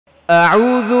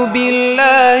أعوذ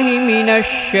بالله من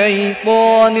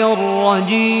الشيطان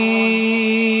الرجيم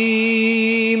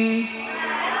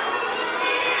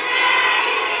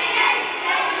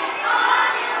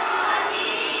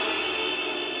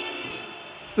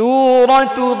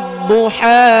سورة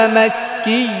الضحى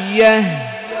مكية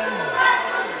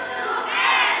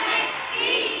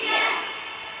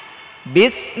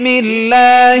بسم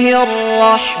الله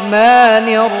الرحمن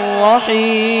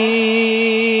الرحيم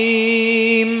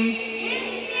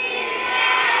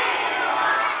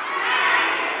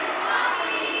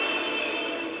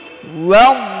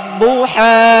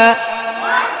والضحى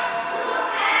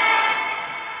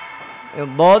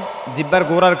الضاد জিহ্বার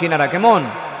গোড়ার কিনারা কেমন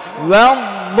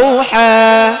والضحى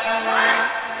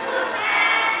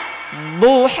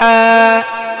ضحى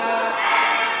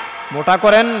মোটা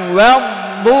করেন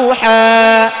والضحى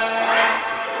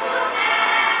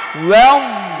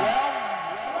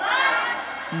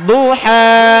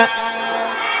والضحى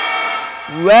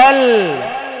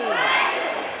والليل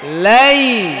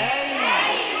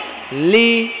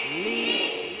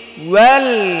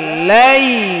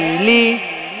والليل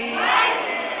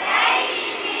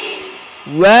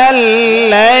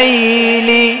والليل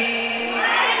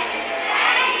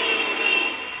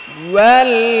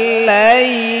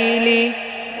والليل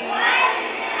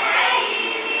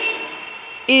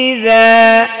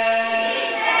إذا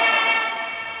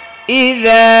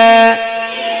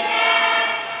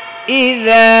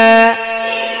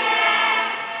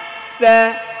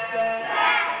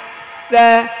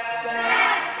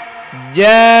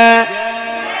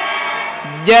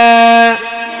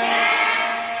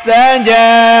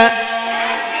سجى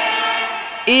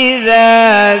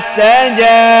إذا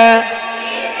سجى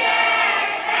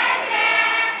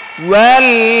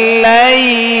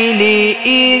والليل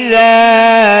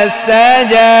إذا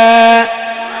سجى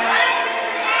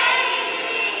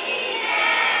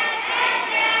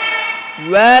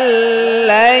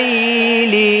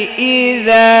والليل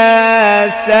إذا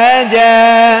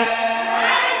سجى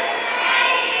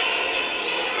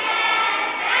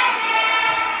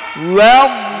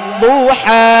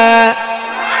والضحى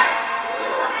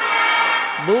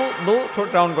দু ছোট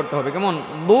রাউন্ড করতে হবে কেমন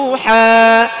ضحى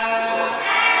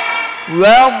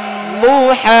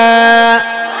والضحى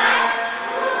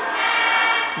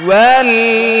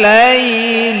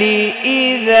والليل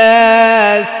إذا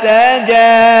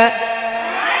سجى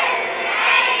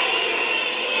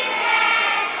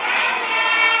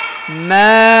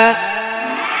ما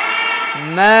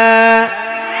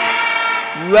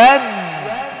ود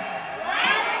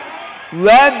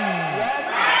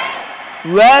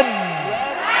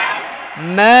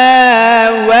ما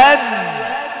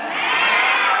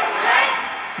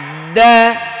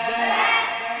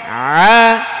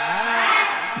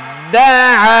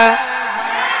دعا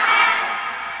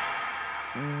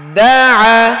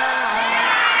دعك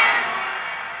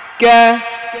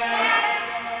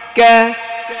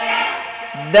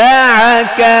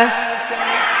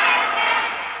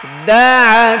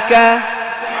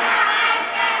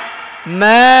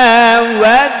ما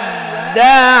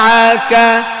ودعك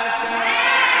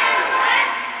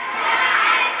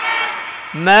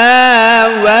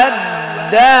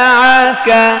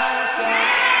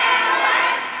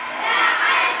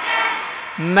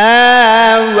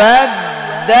ما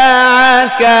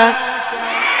ودعك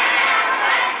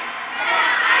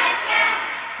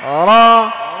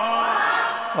را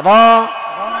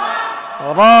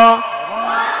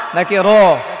নাকি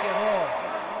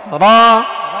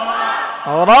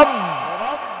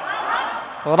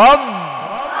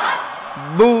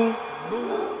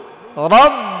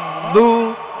রব্বু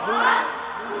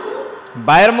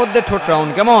বায়ের মধ্যে ঠোঁট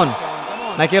রাউন্ড কেমন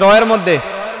নাকি রয়ের মধ্যে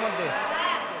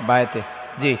বায়েতে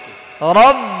জি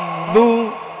রব্বু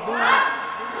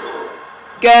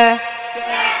কা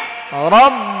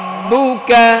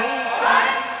রব্বুকা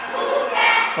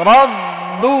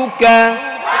রব্বুকা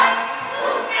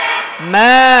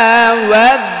মা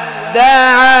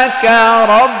ওয়াদ্দাআকা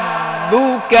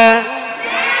রব্বুকা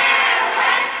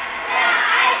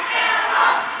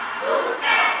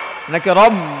নাকি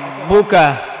রব্বুকা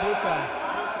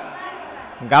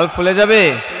গাল ফুলে যাবে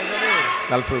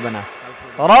গাল ফুলবে না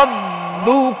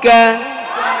রব্বুকা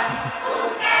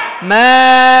মা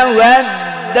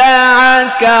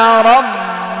ওয়াদ্দাআকা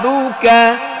রব্বুকা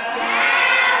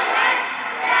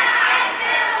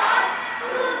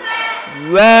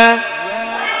ওয়া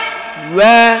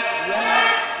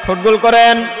ঠোঁট গোল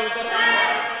করেন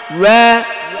ওয়া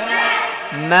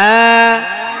মা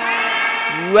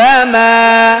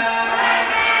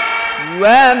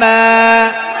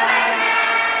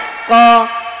ক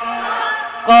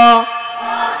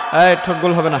এই ঠোঁট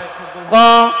গোল হবে না ক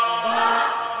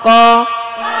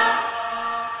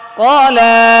قال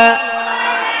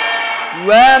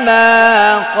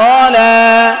وما قال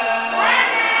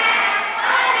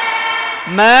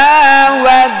ما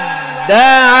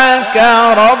ودعك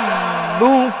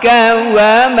ربك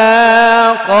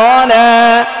وما قال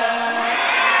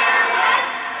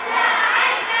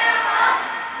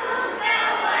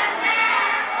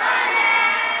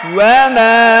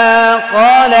وما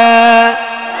قال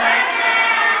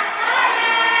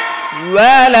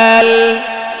ওয়ালাল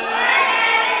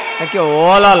কি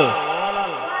ওয়ালাল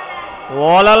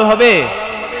ওয়ালাল হবে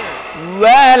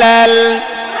ওয়ালাল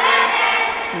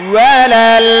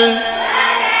ওয়ালাল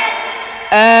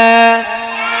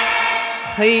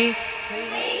খি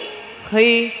খি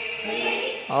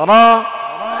রা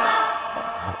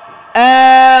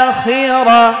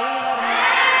আখিরা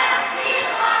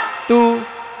তু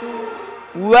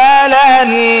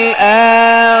ওয়ালাল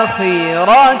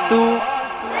আখিরাতু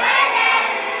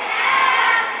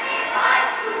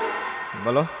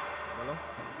বলো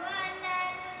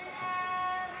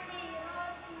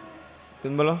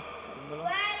তুমি বলো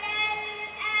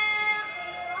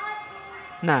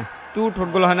না তু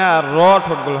ঠোঁটগুলো হয় না আর র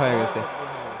ঠোঁটগুলো হয়ে গেছে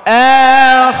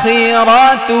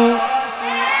আখিরাতু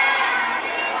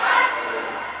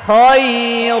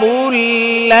খায়রুল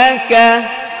লাকা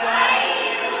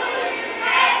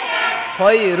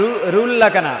খায়রুল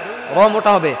লাকা না র মোটা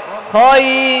হবে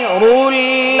খায়রুল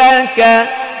লাকা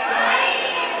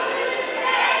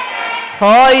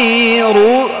خير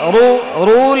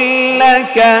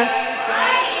لك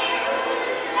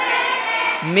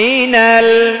من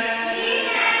الأولى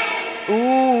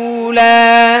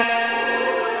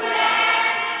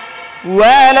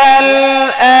وللآخرة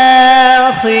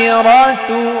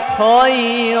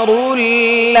خير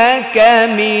لك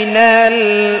من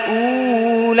الأولى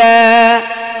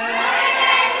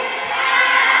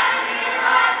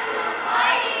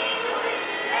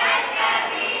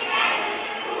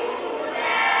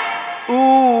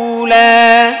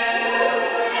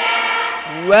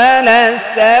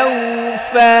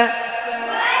ولسوف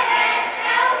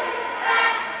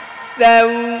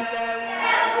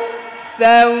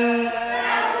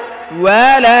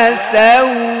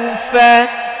ولسوف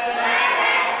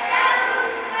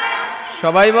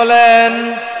সবাই বলেন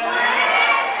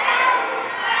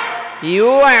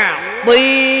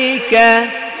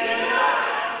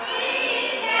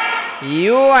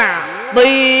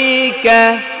يعطيك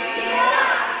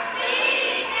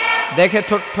দেখে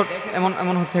ঠোঁট ঠোঁট এমন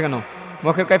এমন হচ্ছে কেন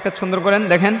মুখের কাইফিয়ত সুন্দর করেন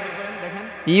দেখেন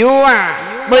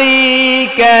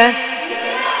ইউআতিকা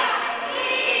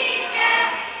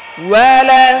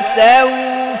ওয়ালা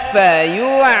সাউফা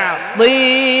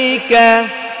ইউআতিকা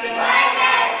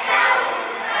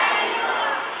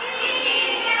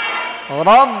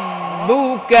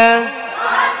রাব্বুকা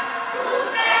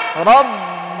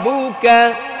রাব্বুকা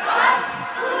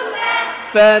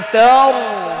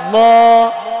ফাতারদা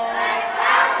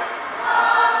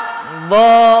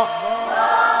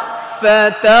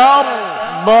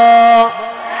فترضى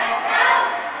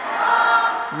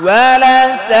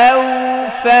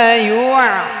ولسوف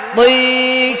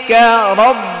يعطيك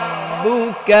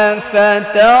ربك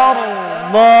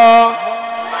فترضى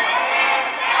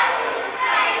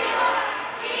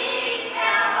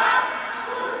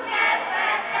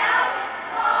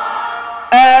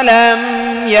ألم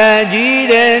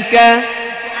يجدك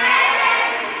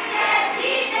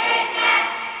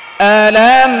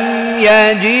ألم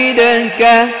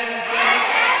يجدك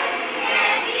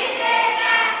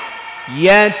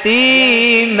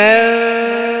يتيما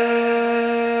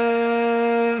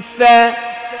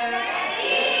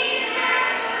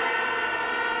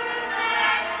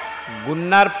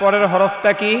গুন্নার পরের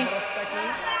হরফটা কি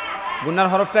গুন্নার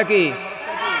হরফটা কি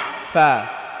ফা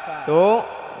তো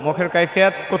মুখের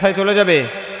কাইফিয়ত কোথায় চলে যাবে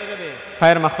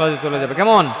ফায়ের মাখরাজে চলে যাবে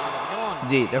কেমন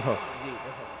জি দেখো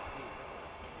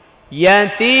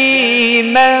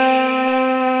يتيما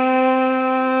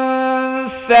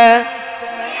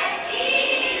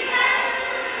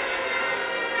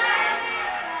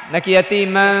নাকি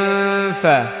يتيما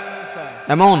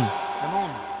এমন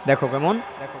দেখো কেমন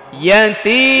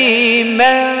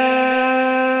يتيما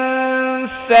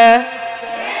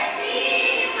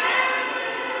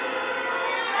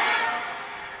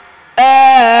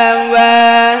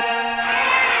آوى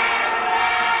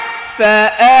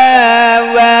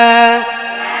فآوى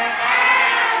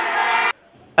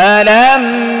ألم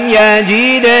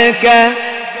يجدك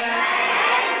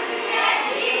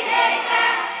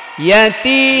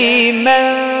يتيما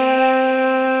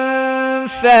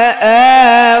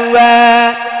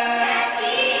فآوى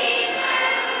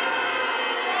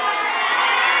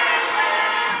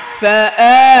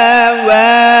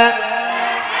فآوى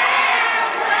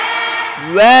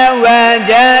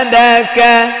ووجدك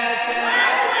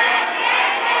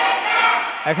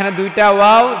এখানে দুইটা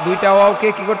ওয়াওকে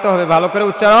কি করতে হবে ভালো করে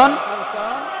উচ্চারণ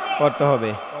করতে হবে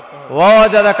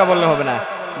ওয়াজাদাকা বললে হবে না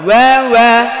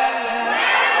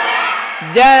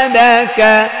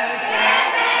ওয়াজাদাকা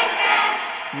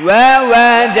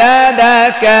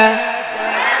ওয়াজাদাকা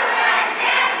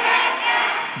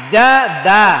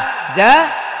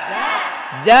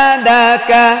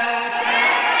জাদাকা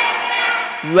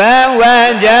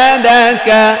ووجدك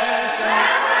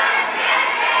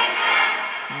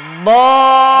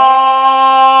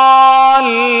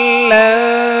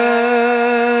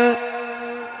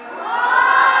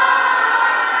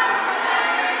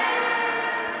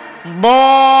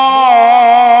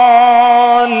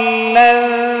ضالا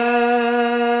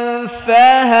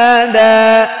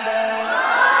فهدى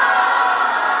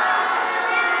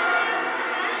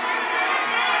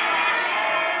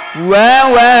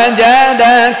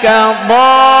ووجدك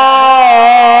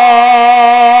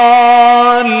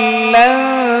ضالا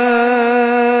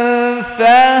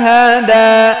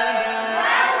فهدى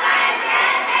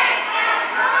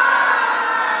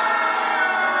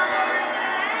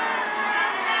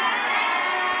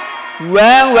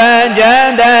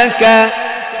ووجدك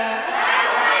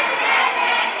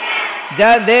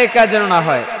جدك جننا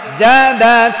হয়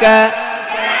جدك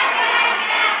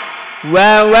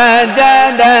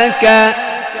ووجدك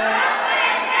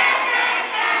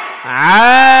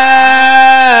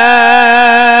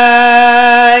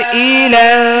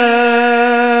عائلا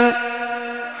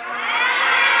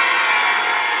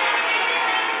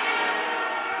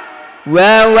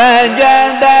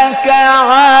ووجدك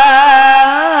عائلا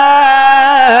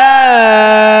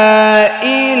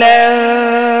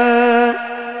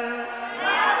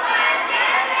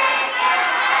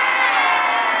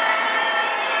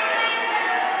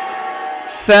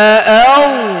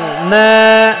فأغنى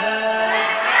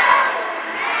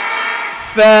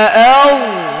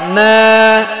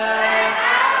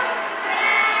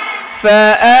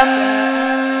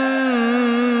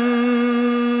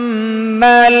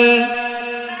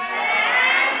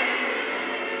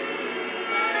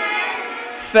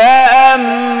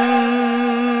فأما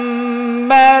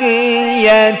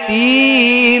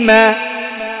اليتيم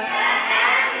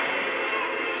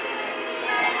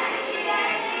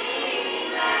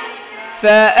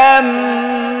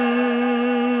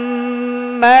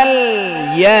فأما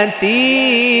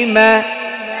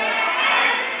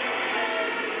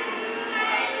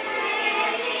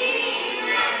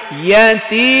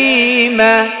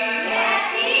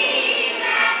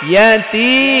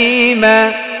اليتيم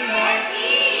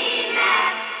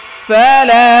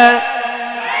فلا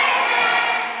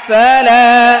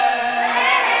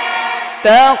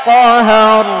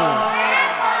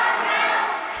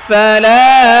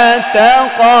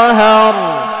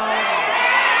تقهر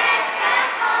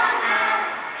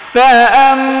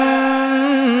فأما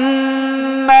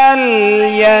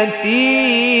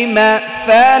اليتيم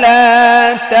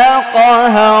فلا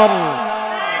تقهر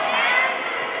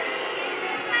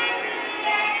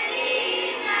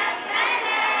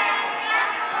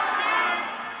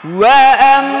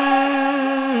وأما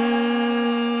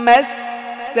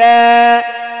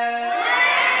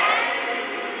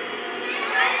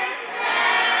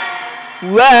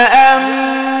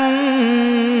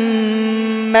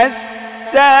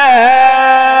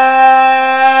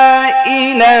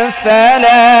السائل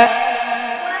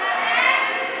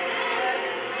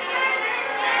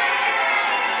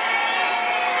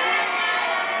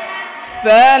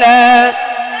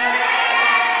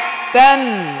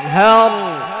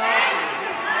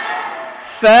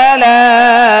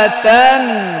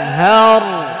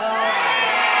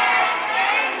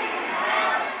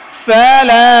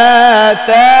فلا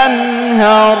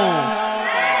تنهر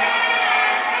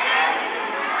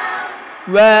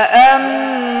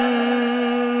وأما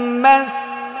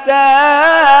السائل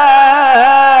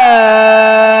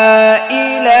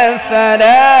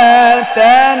فلا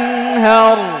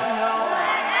تنهر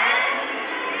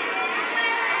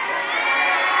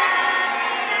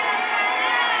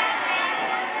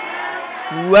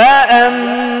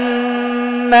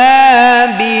وأما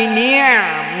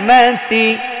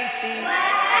بنعمة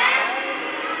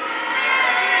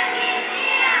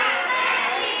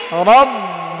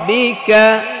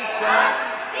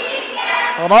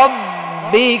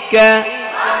ربك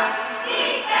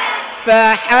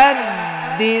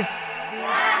فحدث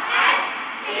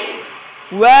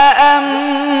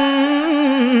وأما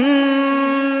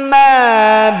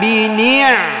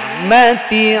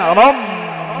بنعمة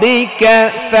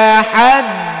ربك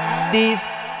فحدث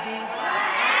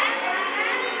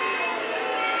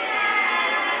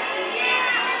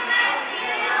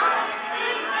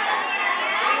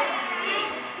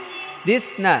দিস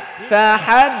না,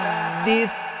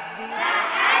 ফাহাদ্দিস।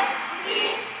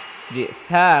 জি,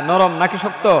 থা নরম নাকি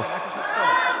শক্ত?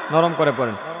 নরম করে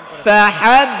পড়েন।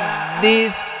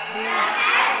 ফাহাদ্দিস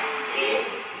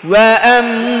ওয়া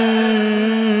আম্মা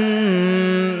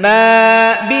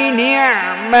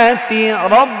বিনি'মাতি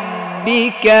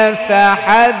রাব্বিকা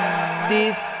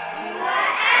ফাহাদ্দিস।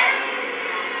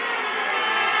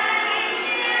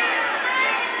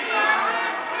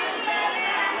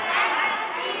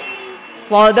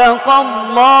 صدق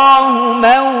الله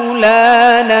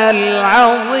مولانا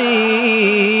العظيم